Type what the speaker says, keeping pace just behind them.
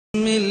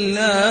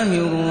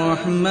বিসমিল্লাহির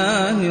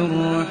রহমানির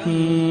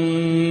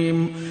রহিম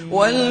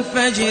ওয়াল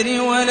ফাজরি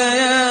ওয়া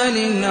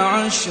লায়ালিন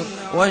আশর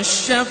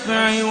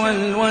ওয়াশ-শাফ'i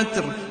ওয়াল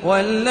ওয়াতর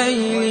ওয়াল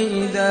লাইলি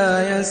ইযা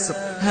ইয়াসর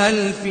হাল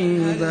ফী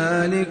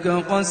যালিকা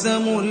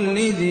কাসামুন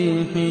লিযী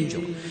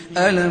হিজর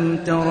ألم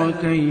تر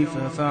كيف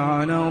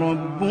فعل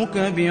ربك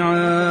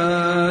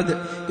بعاد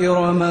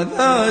إرم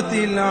ذات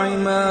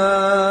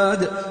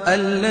العماد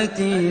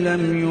التي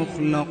لم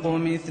يخلق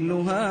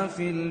مثلها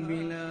في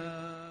البلاد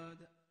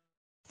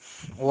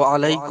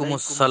ওয়ালাইকুম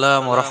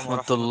আসসালাম ওয়া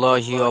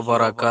রাহমাতুল্লাহি ওয়া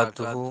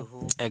বারাকাতুহু।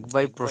 এক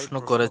ভাই প্রশ্ন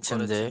করেছেন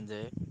যে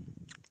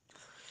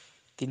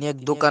তিনি এক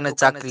দোকানে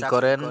চাকরি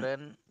করেন,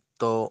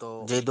 তো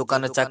যে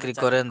দোকানে চাকরি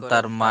করেন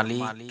তার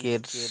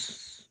মালিকের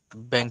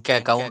ব্যাংকে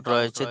অ্যাকাউন্ট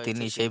রয়েছে,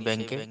 তিনি সেই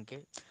ব্যাংকে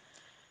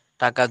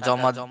টাকা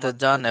জমা দিতে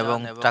যান এবং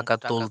টাকা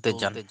তুলতে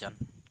যান।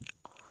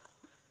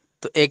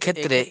 তো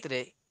এক্ষেত্রে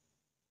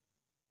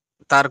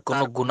তার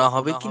কোনো গুনাহ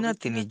হবে কিনা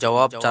তিনি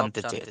জবাব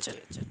জানতে চেয়েছেন।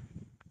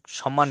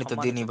 সম্মানিত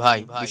দিনী ভাই,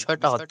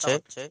 বিষয়টা হচ্ছে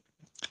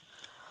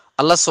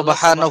আল্লাহ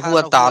সুবহানাহু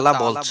ওয়া তাআলা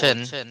বলছেন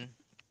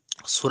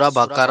সূরা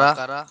বাকারা,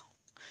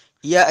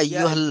 ইয়া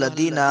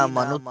আইয়ুহাল্লাযীনা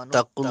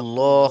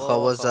আমানুত্তাকুল্লাহা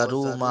ওয়া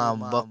যারু মা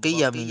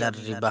বাকিয়া মিনার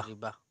রিবা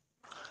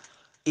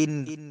ইন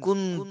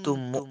কুনতুম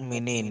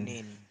মুমিনিন।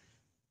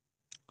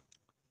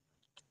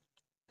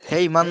 হে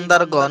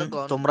ঈমানদারগণ,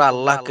 তোমরা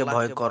আল্লাহকে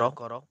ভয় করো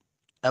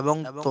এবং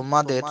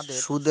তোমাদের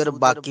সুদের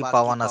বাকি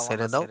পাওনা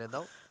ছেড়ে দাও,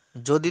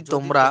 যদি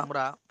তোমরা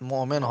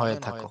মুমিন হয়ে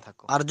থাকো।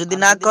 আর যদি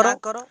না করো,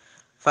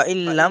 فَإِن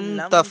لَّمْ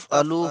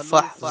تَفْعَلُوا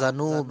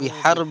فَاحْذَرُوا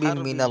بِحَرْبٍ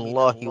مِّنَ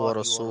اللَّهِ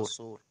وَرَسُولِهِ।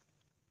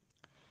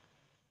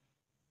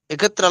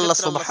 এক্ষেত্রে আল্লাহ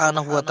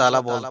সুবহানাহু ওয়া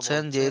তাআলা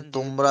বলছেন যে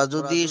তোমরা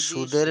যদি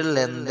সুদের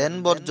লেনদেন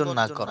বর্জন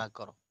না করো,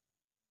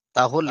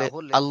 তাহলে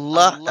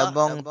আল্লাহ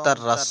এবং তার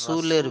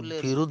রাসূলের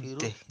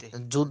বিরুদ্ধে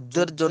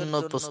যুদ্ধের জন্য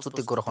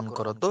প্রস্তুতি গ্রহণ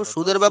করো। তো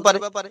সুদের ব্যাপারে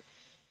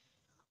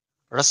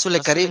রাসূল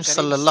করিম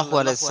সাল্লাল্লাহু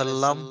আলাইহি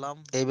সাল্লাম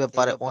এই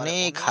ব্যাপারে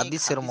অনেক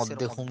হাদিসের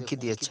মধ্যে হুমকি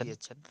দিয়েছেন।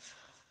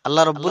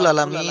 আল্লাহ রাব্বুল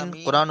আলামিন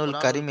কোরআনুল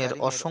কারীমের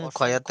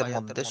অসংখ্য আয়াতের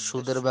মধ্যে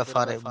সুদের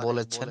ব্যাপারে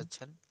বলেছেন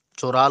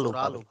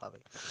জোরালোভাবে।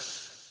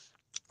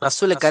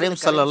 রাসূল করিম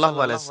সাল্লাল্লাহু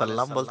আলাইহি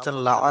সাল্লাম বলছেন,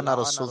 লাআনা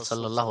রাসূল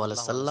সাল্লাল্লাহু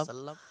আলাইহি সাল্লাম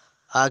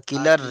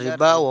আকিলার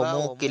রিবা ওয়া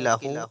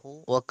মুকিলাহু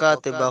ওয়া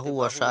কাতিবাহু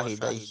ওয়া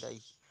শাহিদাইহি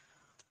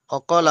ওয়া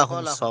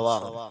ক্বালাহুম সাওয়া।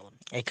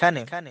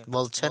 এখানে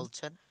বলছেন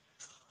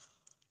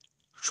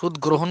সুদ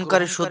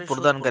গ্রহণকারী, সুদ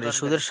প্রদানকারী,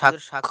 সুদের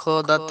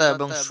সাক্ষ্যদাতা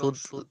এবং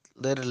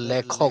সুদের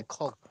লেখক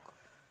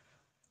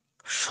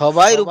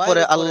সবার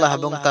উপরে আল্লাহ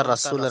এবং তার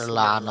রাসূলের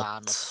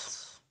লানত।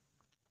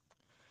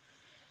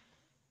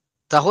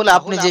 তাহলে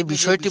আপনি যে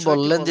বিষয়টি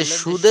বললেন যে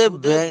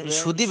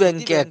সুদী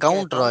ব্যাংকে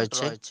অ্যাকাউন্ট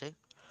রয়েছে,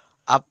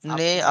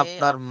 আপনি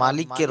আপনার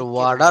মালিকের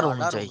ওয়ার্ডার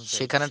অনুযায়ী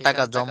সেখানে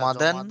টাকা জমা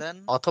দেন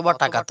অথবা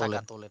টাকা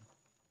তোলেন।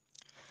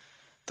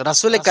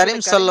 রাসূল করিম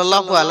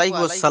সাল্লাল্লাহু আলাইহি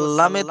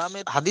ওয়াসাল্লামের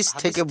হাদিস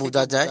থেকে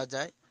বোঝা যায়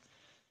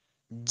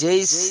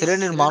যেই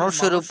শ্রেণীর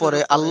মানুষের উপরে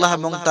আল্লাহ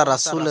এবং তার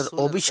রাসূলের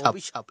অভিশাপ,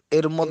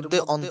 এর মধ্যে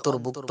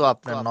অন্তর্ভুক্ত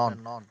আপনি নন।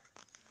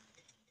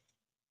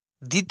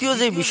 দ্বিতীয়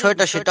যে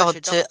বিষয়টা সেটা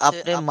হচ্ছে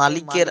আপনি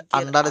মালিকের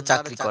আন্ডারে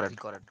চাকরি করেন,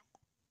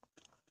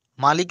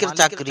 মালিকের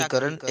চাকরি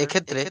করেন,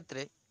 এক্ষেত্রে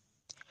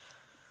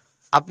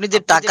আপনি যে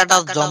টাকাটা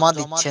জমা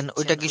দিচ্ছেন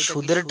ওইটা কি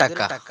সুদের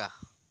টাকা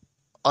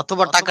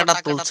অথবা টাকাটা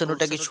তুলছেন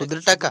ওটা কি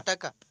সুদের টাকা,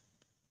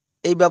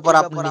 এই ব্যাপারে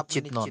আপনি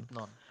নিশ্চিত নন।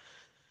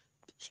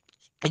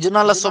 এইজন্য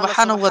আল্লাহ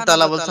সুবহানাহু ওয়া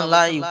তাআলা বলেন,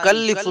 লা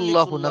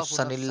ইউকাল্লিফুল্লাহু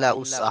নাফসান ইল্লা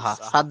উসআহা।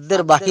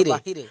 সাধ্যের বাহিরে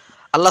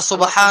আল্লাহ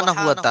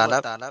সুবহানাহু ওয়া তাআলা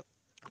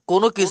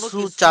কোনো কিছু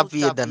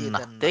চাপিয়ে দেন না।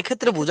 তো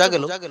এক্ষেত্রে বোঝা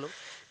গেল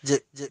যে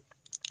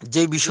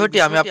যে বিষয়টি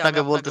আমি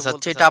আপনাকে বলতে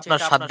চাচ্ছি এটা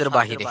আপনার সাধ্যের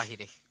বাহিরে,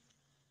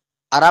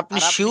 আর আপনি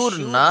শিওর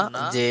না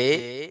যে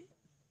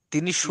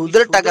তিনি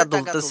সুদের টাকা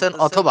তুলতেছেন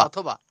অথবা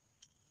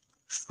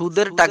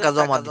সুদের টাকা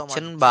জমা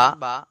দিচ্ছেন, বা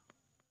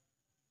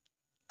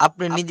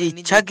আপনি নিজে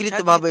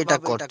ইচ্ছাকৃতভাবে এটা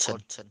করছেন।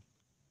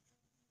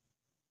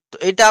 তো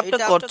এটা আপনি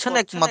করছেন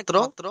একমাত্র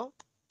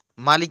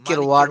মালিকের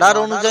অর্ডার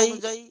অনুযায়ী,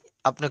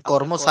 আপনি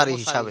কর্মচারী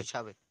হিসাবে।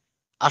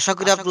 আশা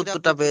করি আপনি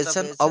উত্তরটা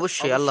পেয়েছেন।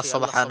 অবশ্যই আল্লাহ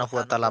সুবহানাহু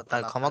ওয়া তাআলা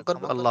আপনাকে ক্ষমা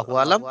করবে। আল্লাহু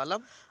আলাম।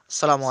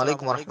 আসসালামু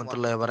আলাইকুম ওয়া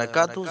রাহমাতুল্লাহি ওয়া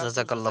বারাকাতুহু।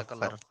 জাযাকাল্লাহু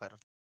খাইরান।